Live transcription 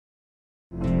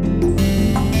Namaste.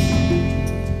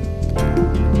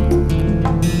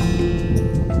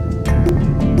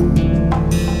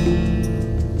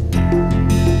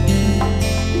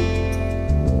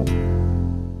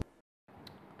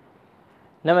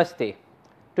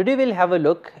 Today we will have a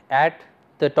look at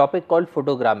the topic called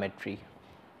photogrammetry.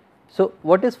 So,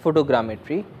 what is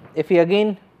photogrammetry? If we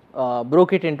again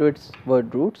broke it into its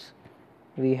word roots,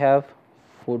 we have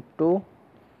photogrammetry.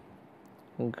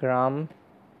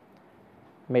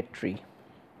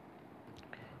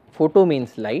 Photo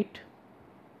means light,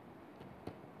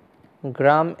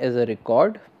 gram is a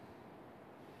record,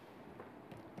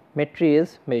 metry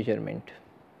is measurement.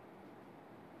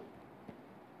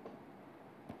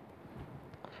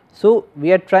 So,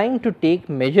 we are trying to take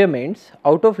measurements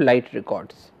out of light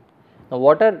records. Now,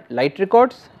 what are light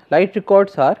records? Light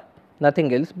records are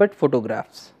nothing else but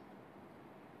photographs.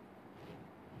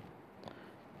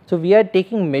 So, we are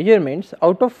taking measurements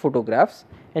out of photographs,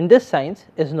 and this science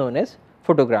is known as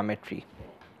photogrammetry.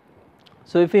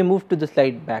 So, if we move to the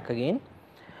slide back again,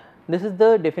 this is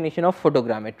the definition of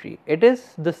photogrammetry. It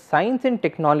is the science and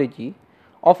technology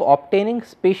of obtaining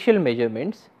spatial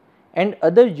measurements and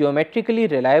other geometrically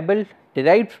reliable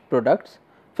derived products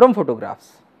from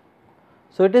photographs.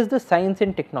 So, it is the science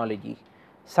and technology.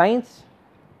 Science,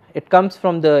 it comes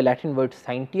from the Latin word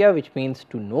scientia, which means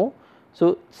to know.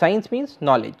 So, science means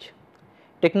knowledge.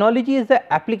 Technology is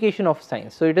the application of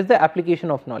science. So, it is the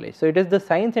application of knowledge. So, it is the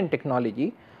science and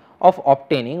technology of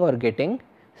obtaining or getting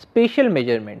spatial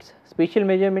measurements. Spatial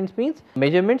measurements means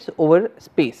measurements over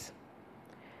space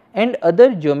and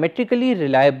other geometrically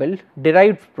reliable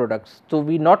derived products. So,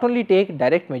 we not only take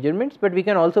direct measurements, but we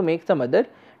can also make some other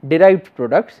derived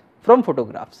products from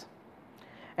photographs,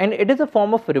 and it is a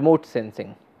form of remote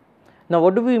sensing. Now,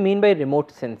 what do we mean by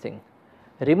remote sensing?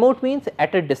 Remote means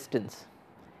at a distance,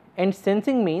 and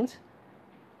sensing means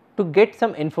to get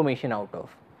some information out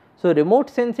of. So, remote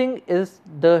sensing is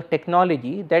the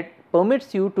technology that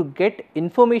permits you to get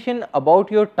information about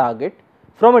your target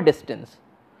from a distance.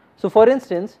 So, for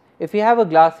instance, if you have a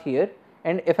glass here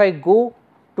and if I go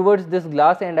towards this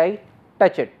glass and I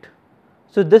touch it,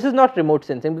 so this is not remote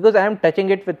sensing because I am touching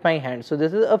it with my hand. So,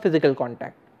 this is a physical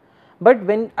contact, but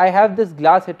when I have this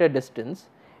glass at a distance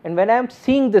and when I am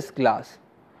seeing this glass,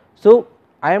 so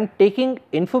I am taking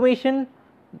information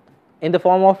in the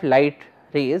form of light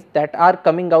rays that are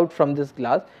coming out from this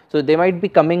glass. So, they might be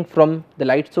coming from the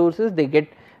light sources, they get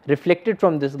reflected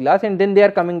from this glass and then they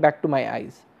are coming back to my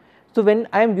eyes. So, when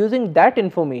I am using that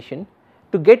information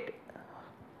to get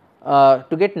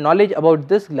knowledge about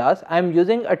this glass, I am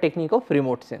using a technique of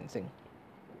remote sensing.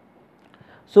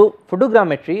 So,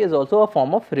 photogrammetry is also a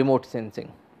form of remote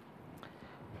sensing.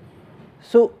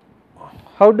 So,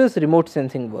 how does remote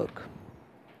sensing work?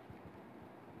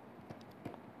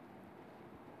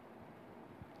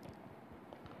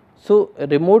 So,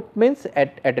 remote means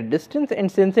at a distance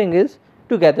and sensing is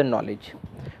to gather knowledge.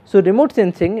 So, remote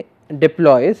sensing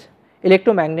deploys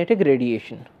electromagnetic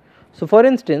radiation. So, for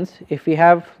instance, if we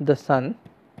have the sun,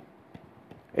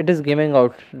 it is giving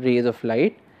out rays of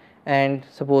light, and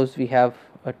suppose we have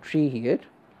a tree here,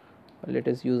 let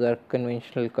us use our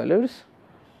conventional colors.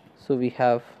 So, we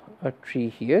have a tree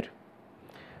here.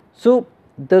 So,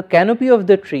 the canopy of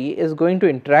the tree is going to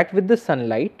interact with the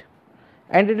sunlight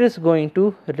and it is going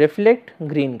to reflect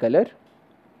green color,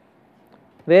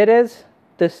 whereas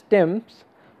the stems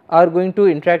are going to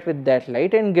interact with that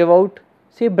light and give out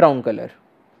say brown color,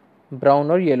 brown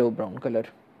or yellow brown color.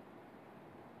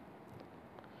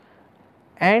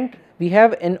 And we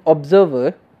have an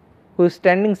observer who is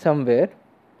standing somewhere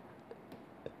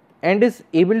and is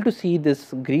able to see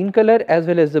this green color as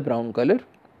well as the brown color.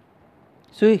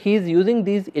 So, he is using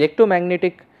these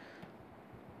electromagnetic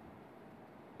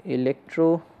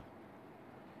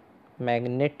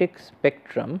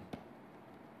spectrum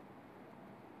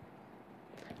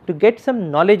to get some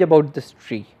knowledge about this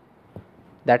tree,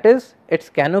 that is its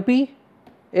canopy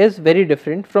is very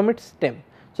different from its stem.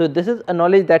 So, this is a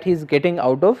knowledge that he is getting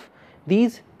out of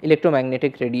these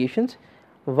electromagnetic radiations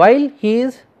while he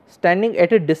is standing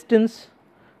at a distance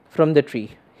from the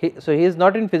tree. So, he is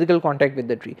not in physical contact with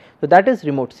the tree. So, that is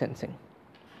remote sensing.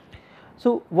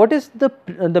 So, what is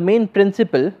the main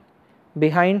principle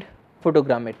behind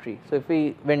photogrammetry? So, if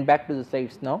we went back to the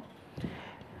slides now,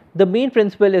 the main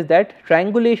principle is that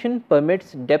triangulation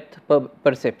permits depth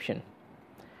perception.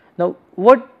 Now,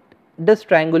 what does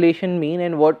triangulation mean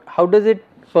and how does it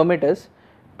permit us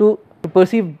to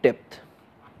perceive depth?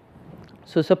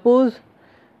 So, suppose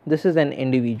this is an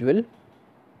individual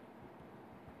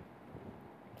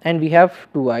and we have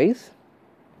two eyes.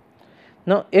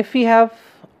 Now, if we have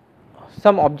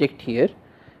some object here,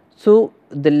 so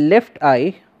the left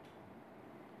eye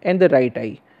and the right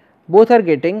eye both are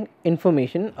getting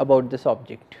information about this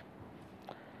object.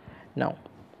 Now,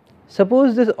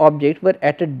 suppose this object were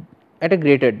at a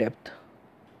greater depth,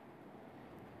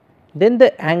 then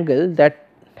the angle that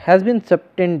has been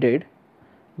subtended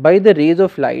by the rays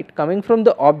of light coming from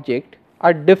the object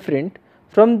are different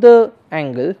from the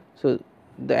angle. So,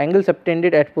 the angle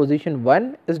subtended at position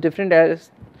 1 is different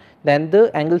than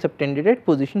the angle subtended at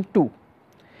position 2.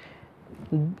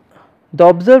 The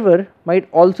observer might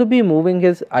also be moving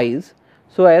his eyes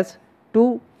so as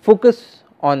to focus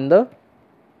on the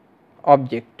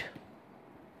object.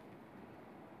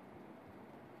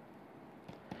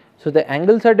 So, the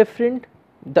angles are different,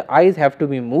 the eyes have to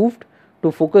be moved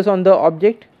to focus on the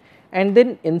object, and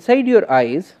then inside your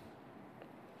eyes.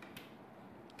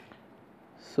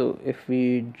 So, if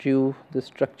we drew the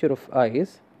structure of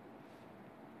eyes,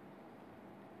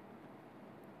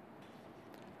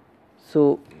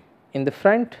 so in the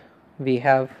front we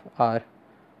have our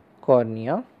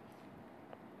cornea,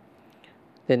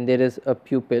 then there is a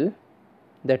pupil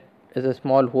that is a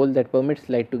small hole that permits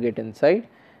light to get inside,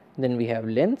 then we have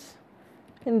lens,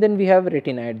 and then we have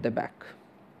retina at the back.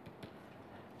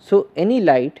 So, any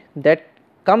light that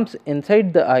comes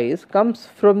inside the eyes comes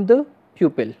from the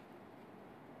pupil,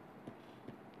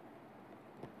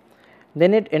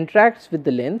 then it interacts with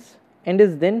the lens and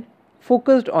is then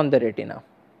focused on the retina.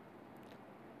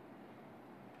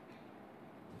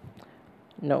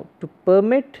 Now, to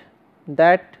permit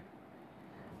that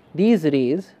these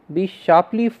rays be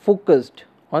sharply focused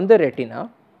on the retina,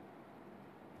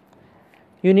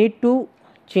 you need to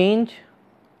change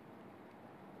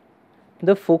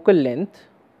the focal length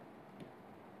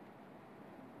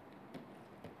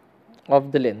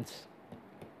of the lens,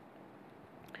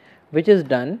 which is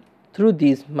done through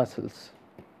these muscles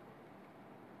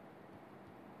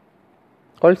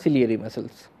called ciliary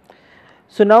muscles.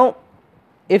 So, now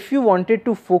if you wanted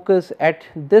to focus at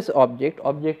this object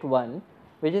 1,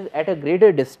 which is at a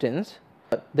greater distance,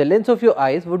 the lens of your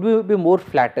eyes would be more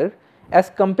flatter as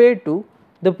compared to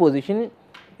the position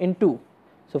in 2.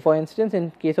 So, for instance,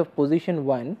 in case of position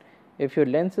 1, if your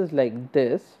lens is like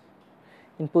this,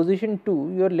 in position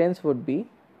 2 your lens would be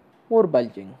more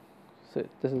bulging. So,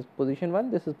 this is position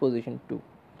 1, this is position 2,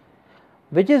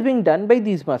 which is being done by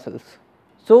these muscles.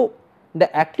 So,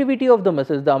 the activity of the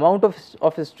muscles, the amount of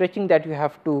stretching that you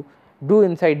have to do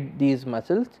inside these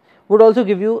muscles would also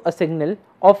give you a signal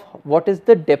of what is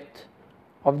the depth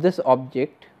of this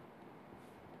object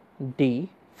D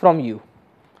from you.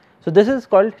 So, this is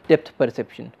called depth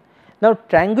perception. Now,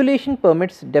 triangulation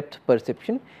permits depth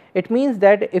perception. It means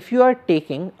that if you are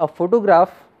taking a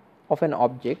photograph of an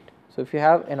object, so if you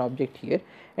have an object here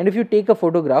and if you take a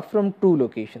photograph from 2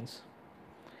 locations.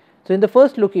 So, in the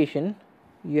first location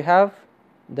you have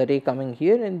the ray coming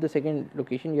here, in the second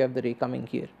location you have the ray coming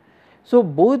here. So,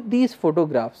 both these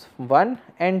photographs 1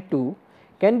 and 2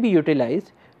 can be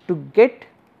utilized to get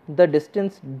the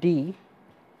distance D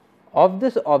of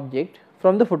this object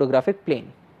from the photographic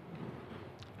plane.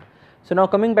 So, now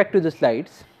coming back to the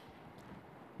slides,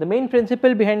 the main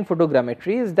principle behind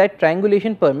photogrammetry is that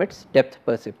triangulation permits depth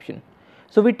perception.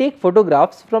 So, we take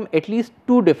photographs from at least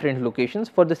 2 different locations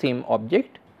for the same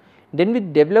object, then we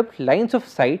develop lines of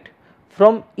sight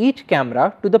from each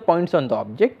camera to the points on the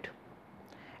object,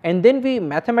 and then we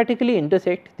mathematically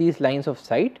intersect these lines of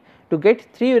sight to get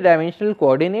 3-dimensional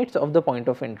coordinates of the point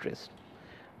of interest.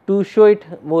 To show it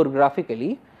more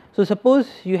graphically, so suppose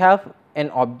you have an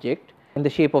object in the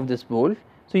shape of this bowl,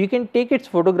 so you can take its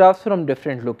photographs from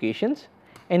different locations,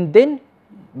 and then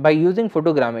by using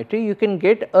photogrammetry you can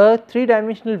get a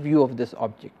 3-dimensional view of this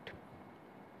object.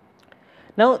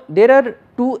 Now, there are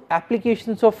 2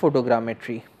 applications of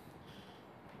photogrammetry.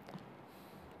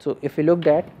 So, if we looked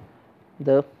at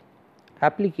the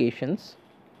applications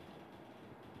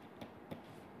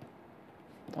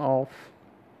of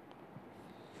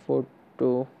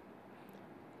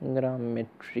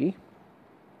photogrammetry,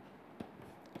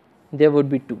 there would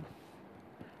be 2.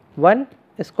 One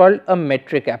is called a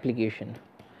metric application.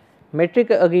 Metric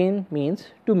again means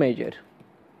to measure.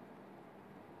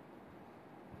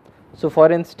 So,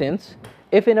 for instance,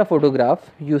 if in a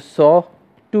photograph you saw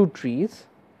 2 trees,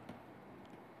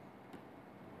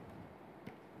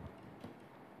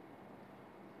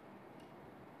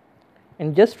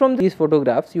 and just from these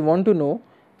photographs you want to know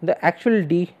the actual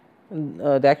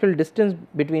distance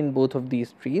between both of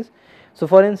these trees. So,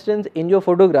 for instance, in your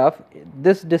photograph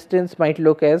this distance might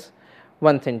look as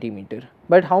 1 centimeter,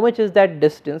 but how much is that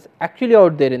distance actually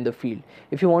out there in the field?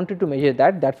 If you wanted to measure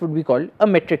that, that would be called a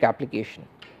metric application.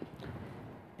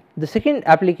 The second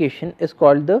application is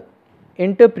called the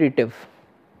interpretive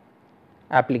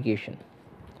application.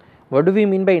 What do we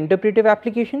mean by interpretive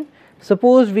application?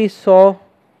 Suppose we saw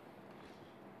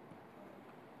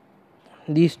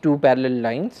these two parallel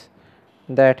lines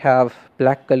that have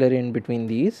black color in between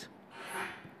these.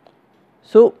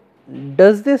 So,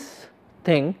 does this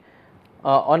thing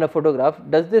on a photograph,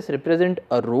 does this represent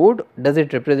a road, does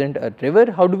it represent a river?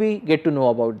 How do we get to know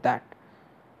about that,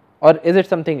 or is it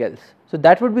something else? So,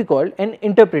 that would be called an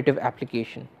interpretive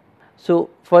application. So,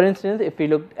 for instance, if we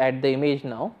look at the image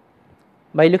now,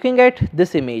 by looking at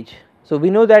this image, so we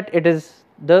know that it is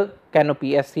the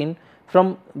canopy as seen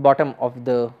from bottom of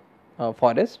the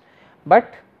forest,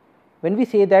 but when we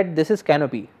say that this is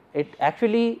canopy, it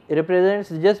actually represents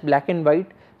just black and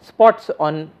white spots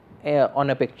on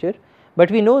a picture, but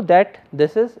we know that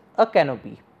this is a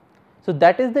canopy. So,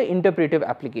 that is the interpretive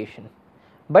application.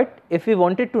 But if we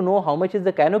wanted to know how much is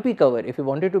the canopy cover, if we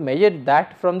wanted to measure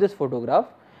that from this photograph,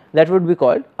 that would be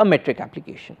called a metric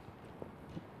application.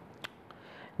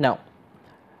 Now,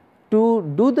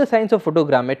 to do the science of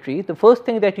photogrammetry, the first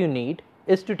thing that you need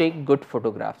is to take good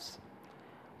photographs.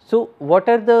 So, what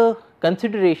are the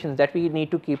considerations that we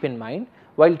need to keep in mind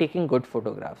while taking good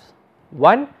photographs?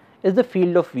 One is the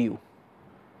field of view.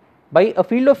 By a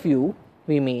field of view,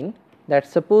 we mean that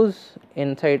suppose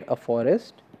inside a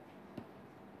forest,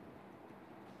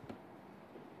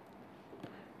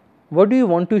 what do you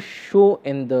want to show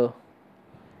in the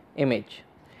image?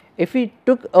 If we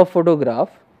took a photograph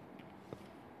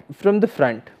from the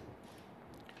front,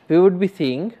 we would be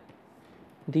seeing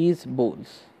these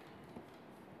bowls.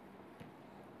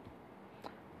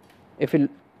 If we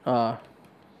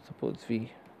suppose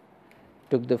we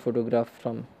took the photograph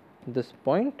from this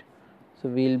point, so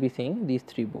we will be seeing these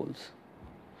three bowls.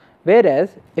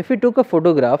 Whereas, if we took a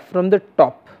photograph from the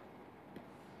top,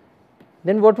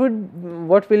 then what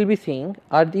we will be seeing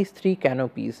are these three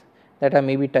canopies that are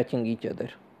maybe touching each other.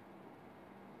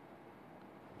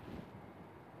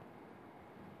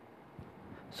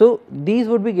 So, these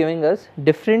would be giving us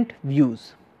different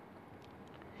views.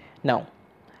 Now,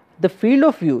 the field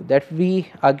of view that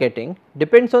we are getting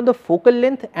depends on the focal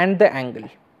length and the angle.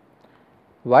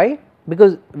 Why?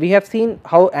 Because we have seen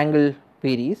how angle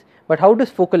varies, but how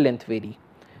does focal length vary?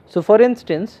 So, for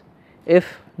instance,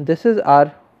 if this is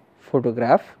our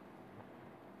photograph,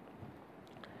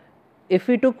 if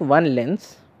we took one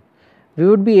lens, we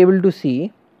would be able to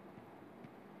see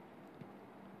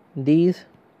these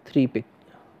three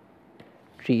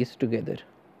trees together.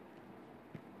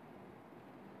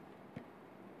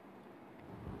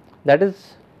 That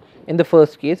is in the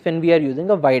first case when we are using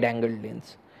a wide angled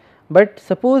lens. But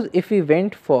suppose if we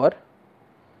went for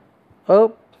a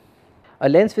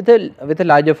lens with a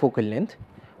larger focal length,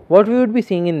 what we would be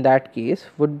seeing in that case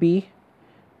would be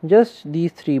just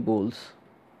these three bowls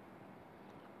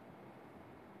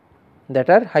that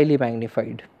are highly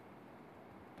magnified.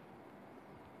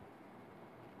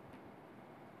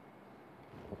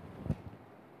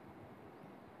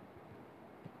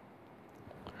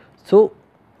 So,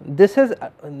 this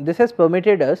has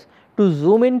permitted us to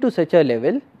zoom in to such a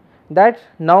level that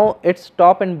now its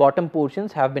top and bottom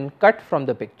portions have been cut from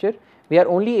the picture. We are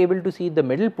only able to see the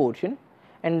middle portion,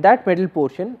 and that middle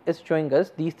portion is showing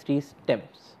us these three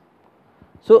stems.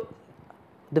 So,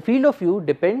 the field of view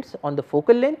depends on the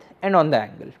focal length and on the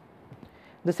angle.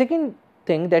 The second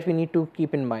thing that we need to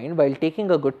keep in mind while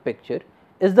taking a good picture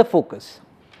is the focus.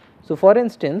 So, for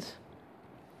instance,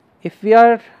 if we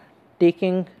are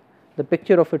taking the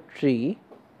picture of a tree,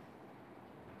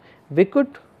 we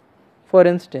could, for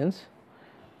instance,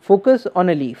 focus on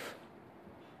a leaf.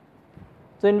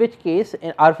 So, in which case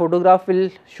our photograph will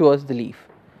show us the leaf,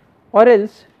 or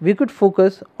else we could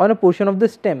focus on a portion of the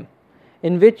stem,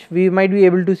 in which we might be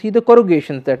able to see the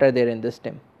corrugations that are there in the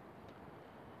stem.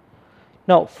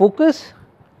 Now, focus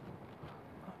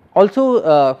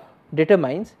also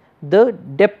determines the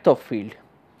depth of field.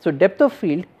 So, depth of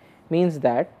field means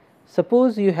that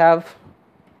suppose you have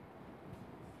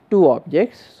two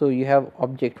objects. So, you have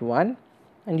object 1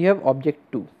 and you have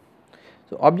object 2.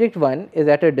 So, object 1 is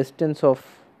at a distance of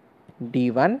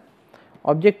d1,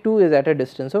 object 2 is at a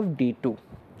distance of d2.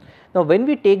 Now, when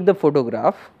we take the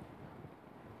photograph,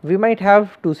 we might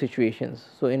have two situations.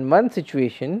 So, in one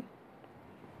situation,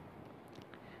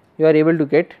 you are able to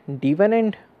get d1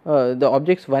 and the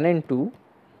objects 1 and 2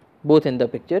 both in the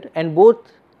picture, and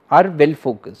both are well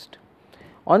focused.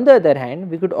 On the other hand,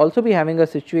 we could also be having a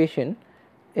situation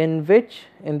in which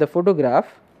in the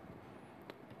photograph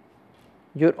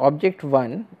your object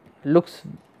 1 looks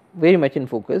very much in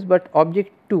focus, but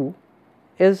object 2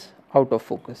 is out of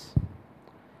focus.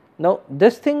 Now,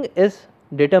 this thing is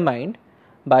determined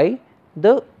by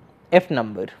the f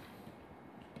number.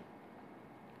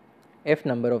 f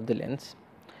number of the lens.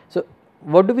 So,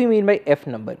 what do we mean by f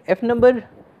number? F number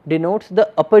denotes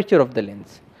the aperture of the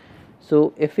lens.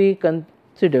 So, if we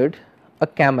considered a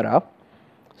camera,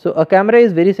 so a camera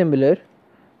is very similar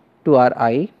to our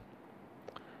eye.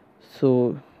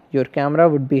 So, your camera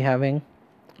would be having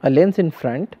a lens in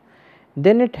front,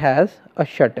 then it has a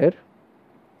shutter,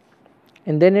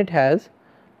 and then it has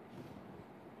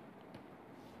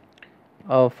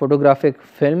a photographic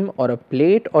film or a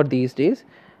plate, or these days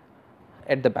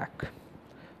at the back.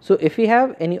 So, if we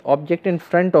have any object in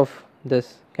front of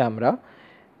this camera,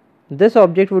 this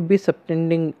object would be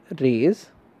subtending rays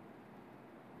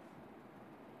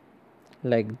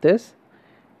like this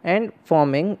and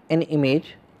forming an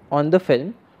image on the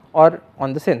film or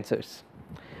on the sensors.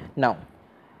 Now,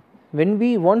 when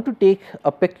we want to take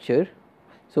a picture,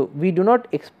 so we do not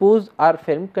expose our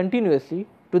film continuously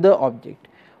to the object.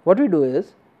 What we do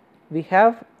is, we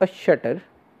have a shutter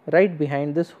right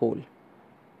behind this hole.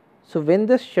 So, when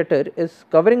this shutter is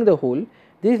covering the hole,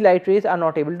 these light rays are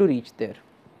not able to reach there.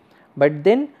 But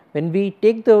then when we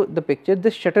take the picture,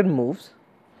 this shutter moves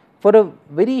for a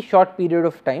very short period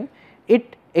of time.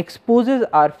 It exposes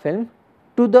our film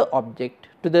to the object,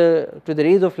 to the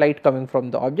rays of light coming from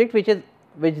the object, which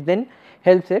then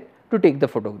helps it to take the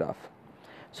photograph.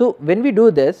 So, when we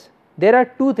do this, there are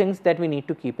two things that we need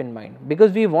to keep in mind,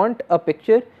 because we want a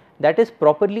picture that is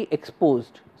properly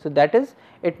exposed. So, that is,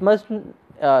 it must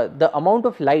the amount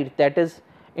of light that is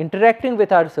interacting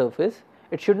with our surface,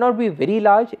 it should not be very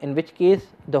large, in which case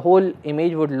the whole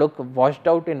image would look washed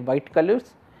out in white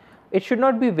colors. It should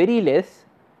not be very less,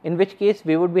 in which case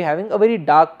we would be having a very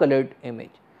dark colored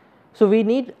image. So, we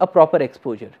need a proper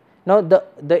exposure. Now,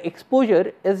 the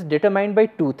exposure is determined by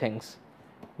two things.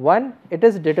 One, it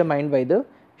is determined by the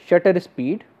shutter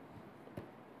speed,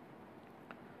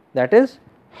 that is,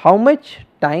 how much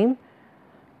time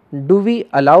do we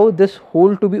allow this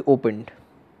hole to be opened,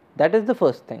 that is the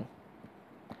first thing.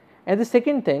 And the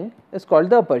second thing is called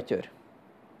the aperture.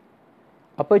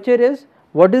 Aperture is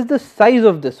what is the size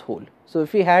of this hole. So,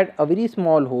 if we had a very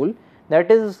small hole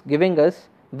that is giving us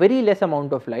very less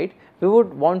amount of light, we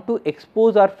would want to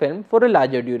expose our film for a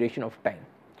larger duration of time.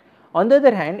 On the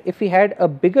other hand, if we had a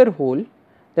bigger hole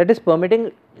that is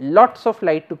permitting lots of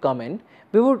light to come in,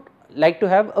 we would like to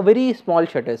have a very small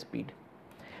shutter speed.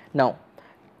 Now,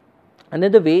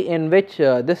 another way in which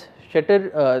this shutter,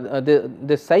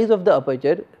 the size of the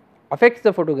aperture affects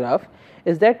the photograph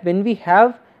is that when we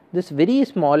have this very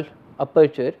small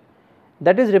aperture,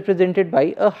 that is represented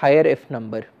by a higher f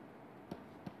number.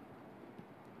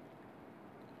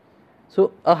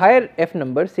 So, a higher f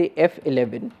number, say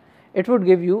f11, it would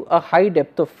give you a high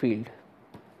depth of field.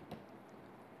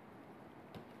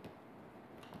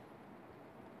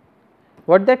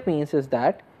 What that means is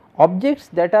that objects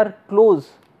that are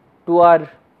close to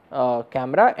our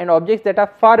camera and objects that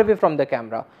are far away from the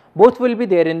camera, both will be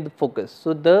there in the focus.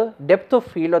 So, the depth of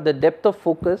field or the depth of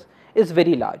focus is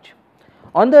very large.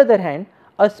 On the other hand,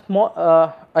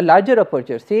 a larger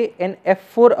aperture, say an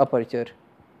f4 aperture,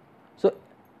 so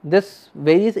this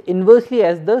varies inversely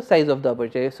as the size of the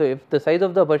aperture. So, if the size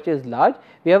of the aperture is large,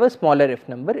 we have a smaller f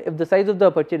number. If the size of the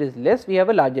aperture is less, we have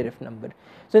a larger f number.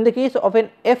 So, in the case of an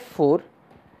f4,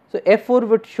 so f4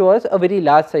 would show us a very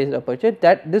large size aperture,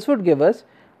 that this would give us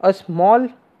a small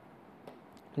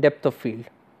depth of field.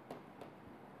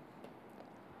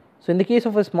 So, in the case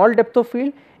of a small depth of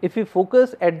field, if we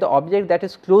focus at the object that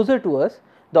is closer to us,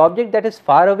 the object that is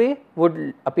far away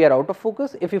would appear out of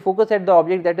focus. If we focus at the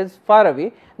object that is far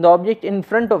away, the object in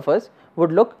front of us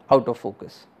would look out of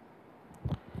focus.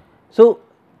 So,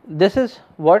 this is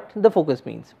what the focus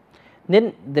means.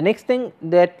 Then the next thing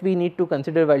that we need to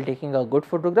consider while taking a good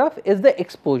photograph is the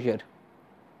exposure.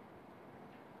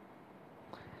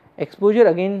 Exposure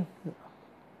again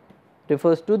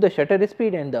refers to the shutter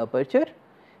speed and the aperture,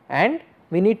 and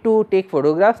we need to take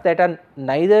photographs that are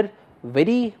neither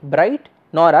very bright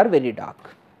nor are very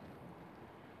dark.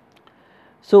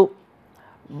 So,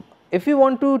 if we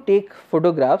want to take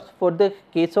photographs for the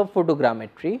case of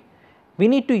photogrammetry, we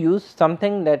need to use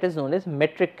something that is known as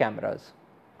metric cameras.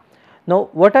 Now,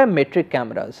 what are metric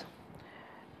cameras?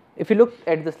 If you look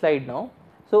at the slide now,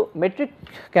 so metric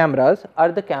cameras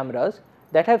are the cameras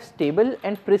that have stable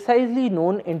and precisely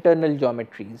known internal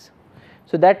geometries.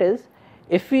 So, that is,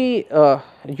 if we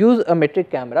use a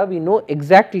metric camera, we know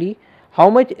exactly how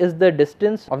much is the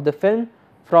distance of the film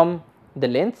from the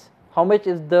lens, how much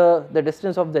is the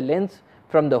distance of the lens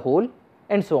from the hole,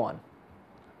 and so on.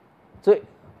 So,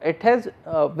 it has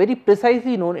very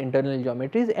precisely known internal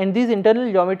geometries, and these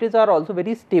internal geometries are also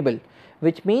very stable,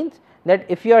 which means that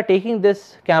if you are taking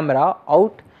this camera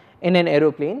out in an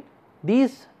aeroplane,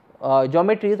 these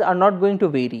geometries are not going to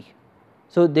vary.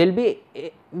 So, they will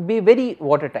be very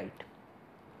watertight.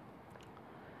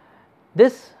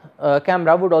 This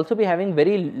camera would also be having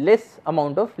very less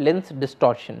amount of lens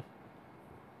distortion.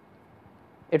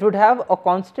 It would have a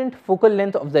constant focal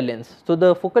length of the lens. So,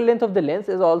 the focal length of the lens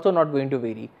is also not going to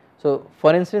vary. So,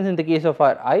 for instance, in the case of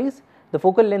our eyes, the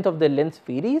focal length of the lens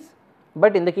varies,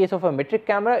 but in the case of a metric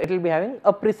camera, it will be having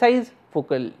a precise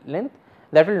focal length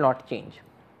that will not change.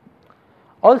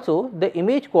 Also, the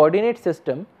image coordinate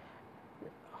system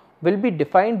will be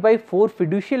defined by 4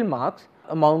 fiducial marks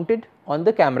mounted on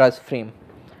the camera's frame.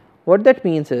 What that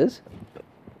means is,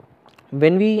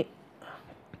 when we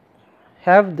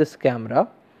have this camera,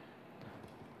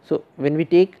 so when we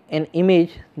take an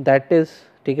image that is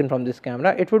taken from this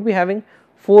camera, it would be having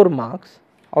 4 marks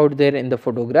out there in the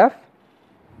photograph,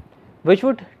 which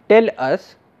would tell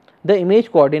us the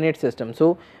image coordinate system.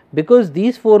 So, because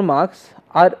these 4 marks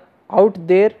are out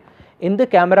there in the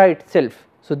camera itself,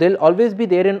 so they will always be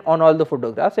there on all the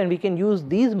photographs, and we can use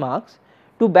these marks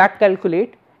to back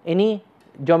calculate any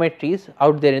geometries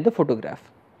out there in the photograph.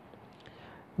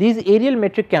 These aerial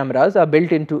metric cameras are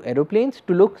built into aeroplanes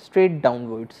to look straight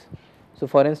downwards. So,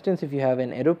 for instance, if you have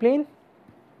an aeroplane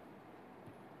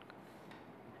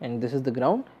and this is the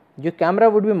ground, your camera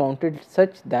would be mounted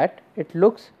such that it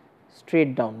looks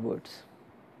straight downwards.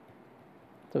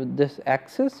 So, this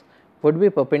axis would be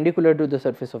perpendicular to the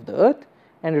surface of the earth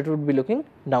and it would be looking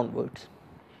downwards.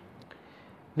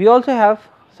 We also have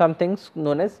some things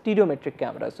known as stereometric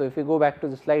cameras. So, if we go back to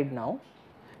the slide now,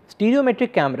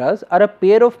 stereometric cameras are a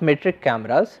pair of metric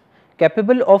cameras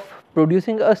capable of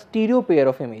producing a stereo pair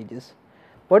of images.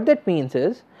 What that means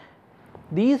is,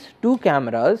 these 2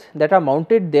 cameras that are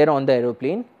mounted there on the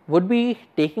aeroplane would be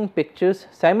taking pictures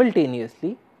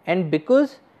simultaneously, and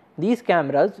because these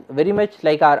cameras very much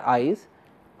like our eyes,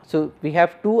 so we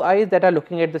have 2 eyes that are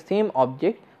looking at the same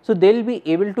object, so they will be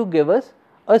able to give us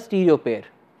a stereo pair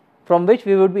from which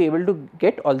we would be able to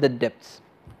get all the depths.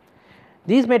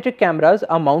 These metric cameras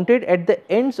are mounted at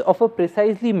the ends of a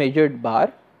precisely measured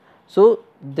bar. So,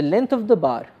 the length of the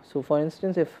bar, so for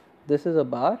instance, if this is a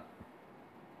bar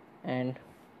and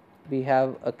we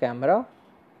have a camera,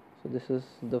 so this is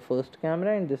the first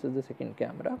camera and this is the second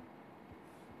camera,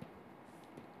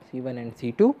 C1 and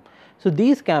C2. So,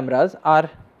 these cameras are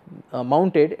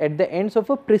mounted at the ends of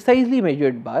a precisely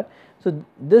measured bar. So,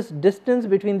 this distance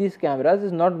between these cameras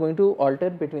is not going to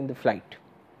alter between the flight.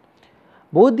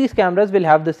 Both these cameras will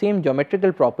have the same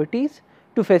geometrical properties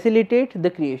to facilitate the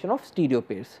creation of stereo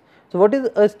pairs. So, what is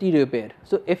a stereo pair?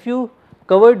 So, if you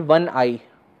covered one eye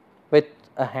with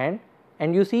a hand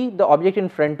and you see the object in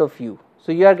front of you,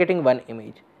 so you are getting one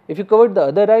image. If you covered the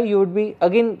other eye, you would be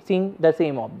again seeing the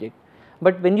same object.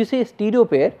 But when you say stereo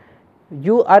pair,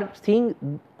 you are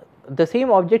seeing the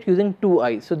same object using 2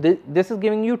 eyes. So, this is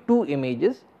giving you 2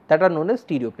 images that are known as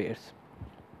stereo pairs.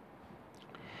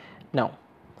 Now,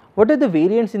 what are the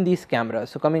variants in these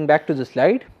cameras? So, coming back to the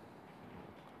slide.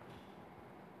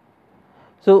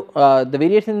 So, the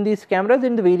variants in these cameras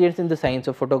and the variants in the science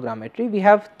of photogrammetry, we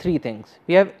have 3 things.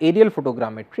 We have aerial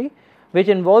photogrammetry, which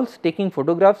involves taking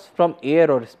photographs from air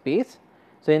or space.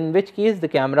 So, in which case the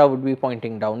camera would be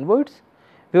pointing downwards.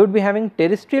 We would be having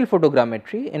terrestrial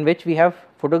photogrammetry, in which we have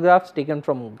photographs taken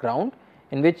from ground,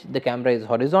 in which the camera is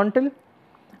horizontal,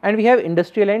 and we have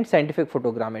industrial and scientific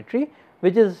photogrammetry,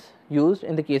 which is used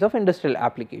in the case of industrial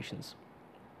applications.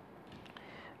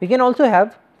 We can also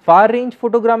have far range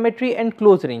photogrammetry and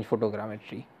close range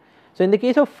photogrammetry. So, in the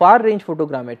case of far range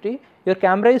photogrammetry, your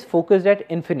camera is focused at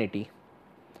infinity,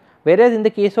 whereas in the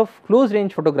case of close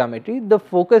range photogrammetry, the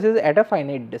focus is at a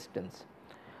finite distance.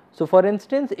 So, for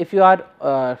instance, if you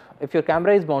are if your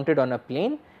camera is mounted on a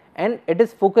plane and it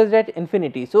is focused at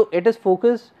infinity, so it is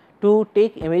focused to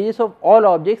take images of all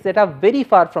objects that are very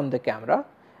far from the camera,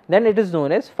 then it is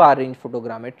known as far range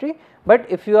photogrammetry. But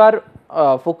if you are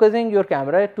focusing your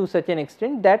camera to such an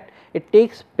extent that it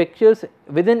takes pictures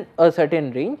within a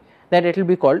certain range, then it will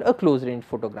be called a close range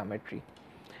photogrammetry.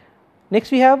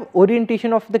 Next, we have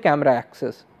orientation of the camera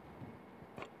axis.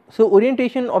 So,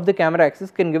 orientation of the camera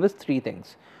axis can give us 3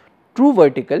 things. True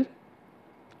vertical.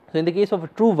 So, in the case of a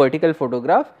true vertical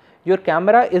photograph, your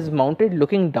camera is mounted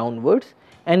looking downwards,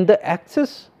 and the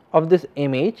axis of this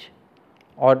image,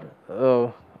 or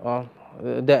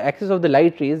the axis of the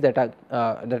light rays that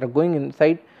are going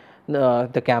inside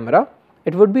the camera,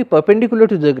 it would be perpendicular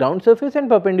to the ground surface and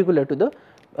perpendicular to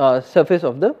the surface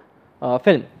of the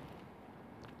film.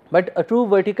 But a true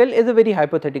vertical is a very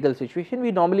hypothetical situation.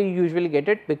 We normally usually get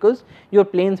it because your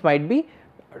planes might be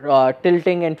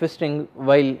tilting and twisting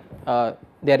while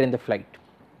they are in the flight.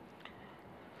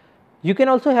 You can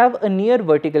also have a near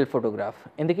vertical photograph.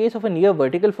 In the case of a near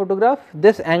vertical photograph,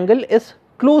 this angle is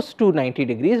close to 90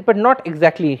 degrees, but not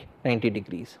exactly 90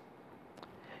 degrees.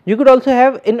 You could also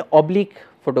have an oblique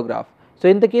photograph. So,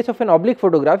 in the case of an oblique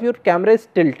photograph, your camera is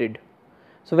tilted.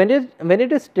 So, when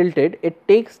it is tilted, it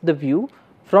takes the view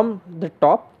from the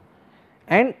top,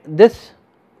 and this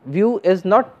view is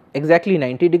not exactly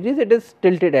 90 degrees, it is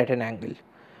tilted at an angle.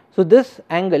 So, this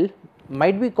angle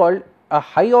might be called a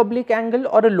high oblique angle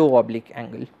or a low oblique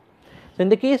angle. So, in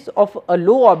the case of a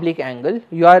low oblique angle,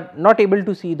 you are not able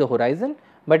to see the horizon,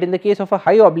 but in the case of a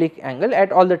high oblique angle,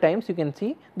 at all the times you can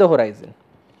see the horizon.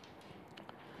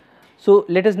 So,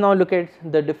 let us now look at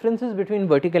the differences between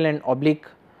vertical and oblique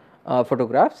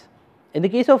photographs. In the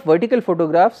case of vertical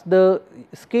photographs, the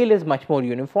scale is much more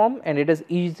uniform and it is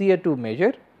easier to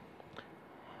measure.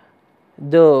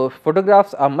 The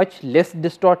photographs are much less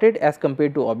distorted as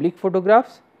compared to oblique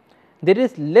photographs. There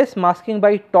is less masking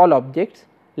by tall objects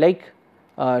like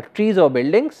trees or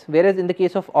buildings, whereas in the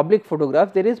case of oblique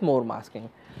photographs there is more masking.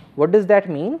 What does that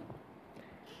mean?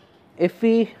 If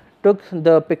we took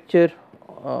the picture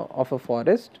of a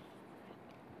forest,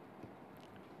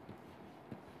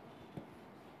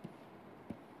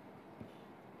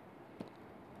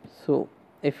 so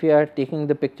if we are taking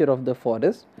the picture of the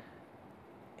forest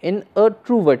in a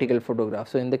true vertical photograph,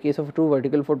 so in the case of a true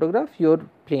vertical photograph, your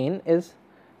plane is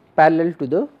parallel to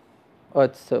the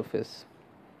earth's surface.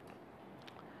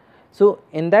 So,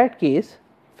 in that case,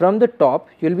 from the top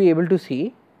you will be able to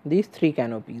see these three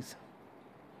canopies.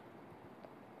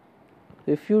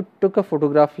 If you took a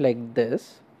photograph like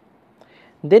this,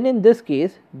 then in this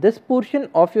case this portion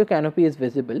of your canopy is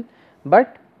visible,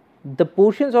 but the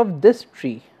portions of this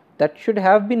tree that should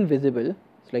have been visible,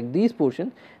 like these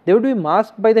portions, they would be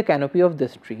masked by the canopy of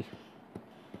this tree.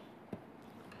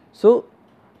 So,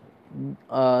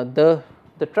 the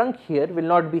trunk here will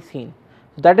not be seen,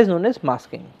 so that is known as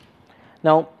masking.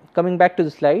 Now, coming back to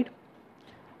the slide,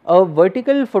 a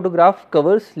vertical photograph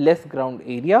covers less ground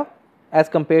area as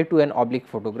compared to an oblique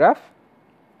photograph.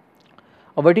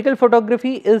 A vertical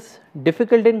photography is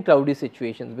difficult in cloudy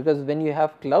situations, because when you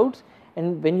have clouds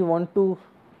and when you want to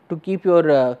keep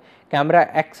your camera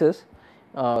axis,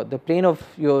 the plane of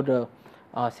your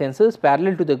sensors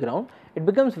parallel to the ground, it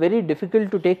becomes very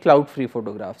difficult to take cloud free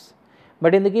photographs.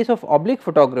 But in the case of oblique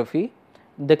photography,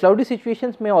 the cloudy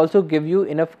situations may also give you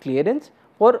enough clearance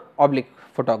for oblique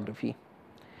photography.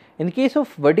 In the case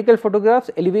of vertical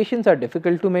photographs, elevations are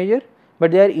difficult to measure,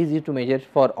 but they are easy to measure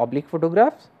for oblique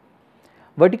photographs.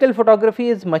 Vertical photography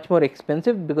is much more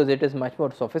expensive because it is much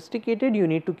more sophisticated. You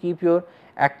need to keep your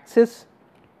axis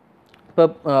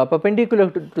perpendicular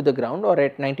to the ground or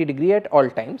at 90 degree at all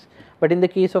times, but in the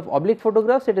case of oblique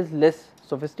photographs it is less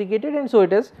sophisticated and so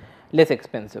it is less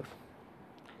expensive.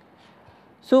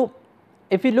 So,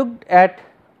 if you looked at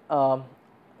an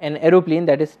aeroplane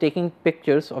that is taking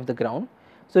pictures of the ground,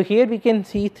 so here we can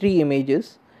see three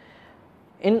images.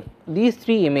 In these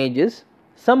three images,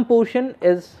 some portion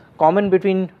is common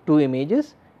between two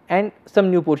images and some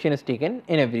new portion is taken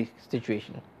in every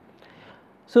situation.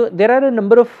 So, there are a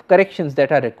number of corrections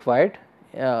that are required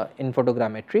in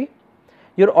photogrammetry.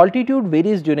 Your altitude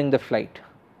varies during the flight,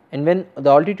 and when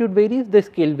the altitude varies, the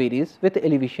scale varies with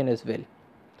elevation as well.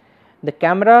 The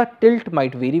camera tilt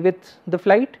might vary with the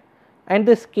flight, and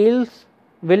the scales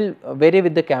will vary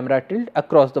with the camera tilt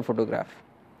across the photograph.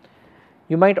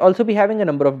 You might also be having a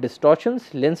number of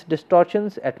distortions, lens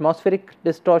distortions, atmospheric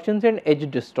distortions and edge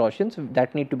distortions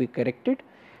that need to be corrected,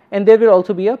 and there will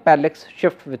also be a parallax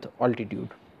shift with altitude.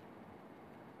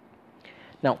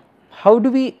 Now, how do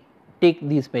we take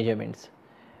these measurements?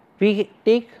 We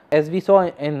take, as we saw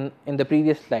in the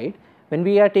previous slide, when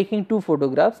we are taking two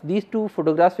photographs, these two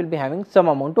photographs will be having some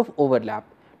amount of overlap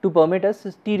to permit us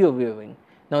stereo viewing.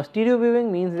 Now, stereo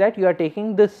viewing means that you are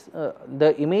taking this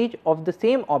the image of the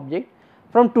same object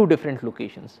from two different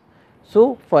locations.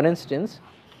 So, for instance,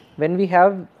 when we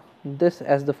have this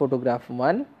as the photograph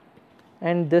 1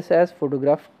 and this as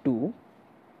photograph 2,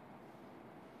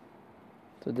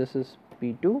 so this is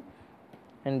P2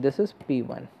 and this is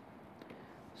P1.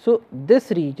 So,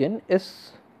 this region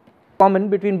is common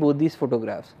between both these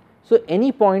photographs. So,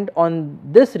 any point on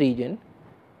this region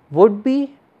would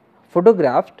be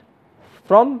photographed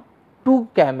from two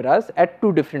cameras at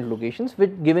two different locations,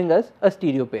 with giving us a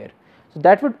stereo pair. So,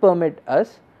 that would permit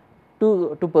us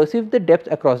to perceive the depth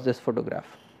across this photograph.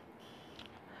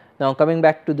 Now, coming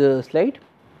back to the slide,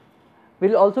 we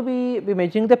will also be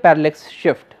measuring the parallax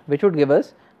shift, which would give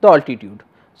us the altitude.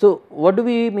 So, what do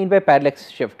we mean by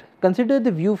parallax shift? Consider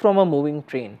the view from a moving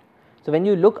train. So, when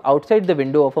you look outside the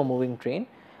window of a moving train,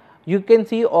 you can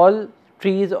see all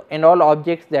trees and all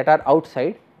objects that are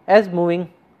outside as moving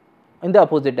in the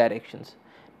opposite directions,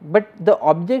 but the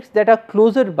objects that are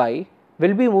closer by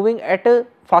will be moving at a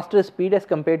faster speed as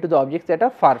compared to the objects that are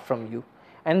far from you,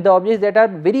 and the objects that are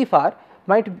very far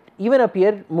might even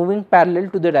appear moving parallel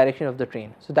to the direction of the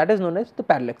train. So, that is known as the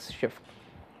parallax shift.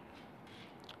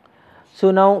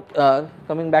 So, now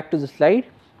coming back to the slide,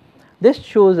 this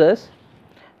shows us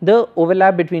the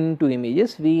overlap between two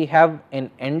images. We have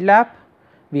an end lap,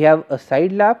 we have a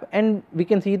side lap, and we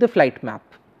can see the flight map.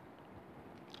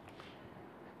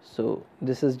 So,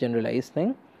 this is generalized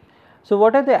thing. So,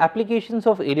 what are the applications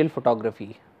of aerial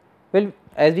photography? Well,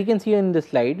 as we can see in this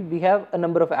slide, we have a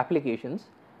number of applications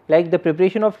like the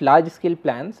preparation of large scale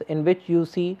plans, in which you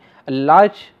see a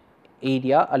large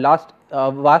area,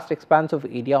 a vast expanse of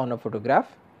area on a photograph.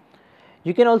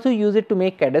 You can also use it to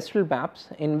make cadastral maps,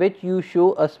 in which you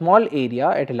show a small area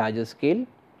at a larger scale.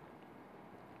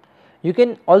 You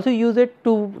can also use it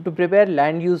to prepare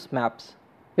land use maps,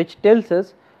 which tells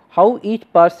us how each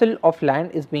parcel of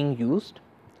land is being used.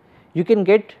 You can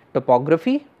get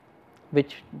topography,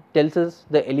 which tells us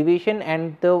the elevation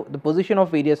and the position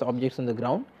of various objects on the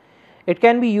ground. It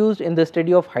can be used in the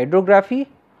study of hydrography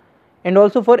and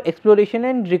also for exploration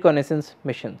and reconnaissance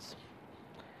missions.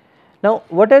 Now,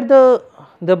 what are the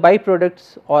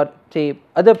byproducts or say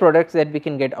other products that we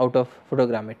can get out of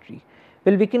photogrammetry?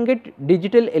 Well, we can get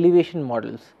digital elevation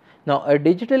models. Now, a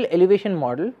digital elevation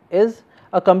model is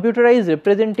a computerized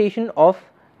representation of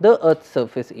the Earth's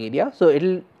surface area. So, it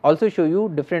will also show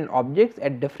you different objects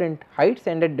at different heights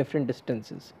and at different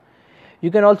distances. You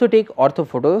can also take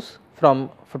orthophotos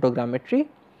from photogrammetry.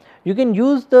 You can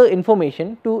use the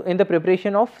information in the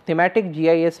preparation of thematic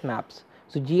GIS maps.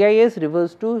 So, GIS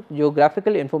refers to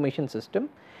Geographical Information System,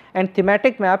 and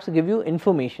thematic maps give you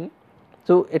information.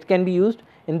 So, it can be used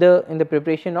in the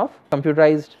preparation of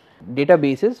computerized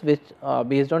databases which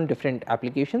based on different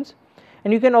applications,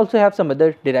 and you can also have some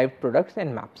other derived products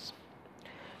and maps.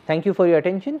 Thank you for your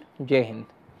attention. Jai Hind.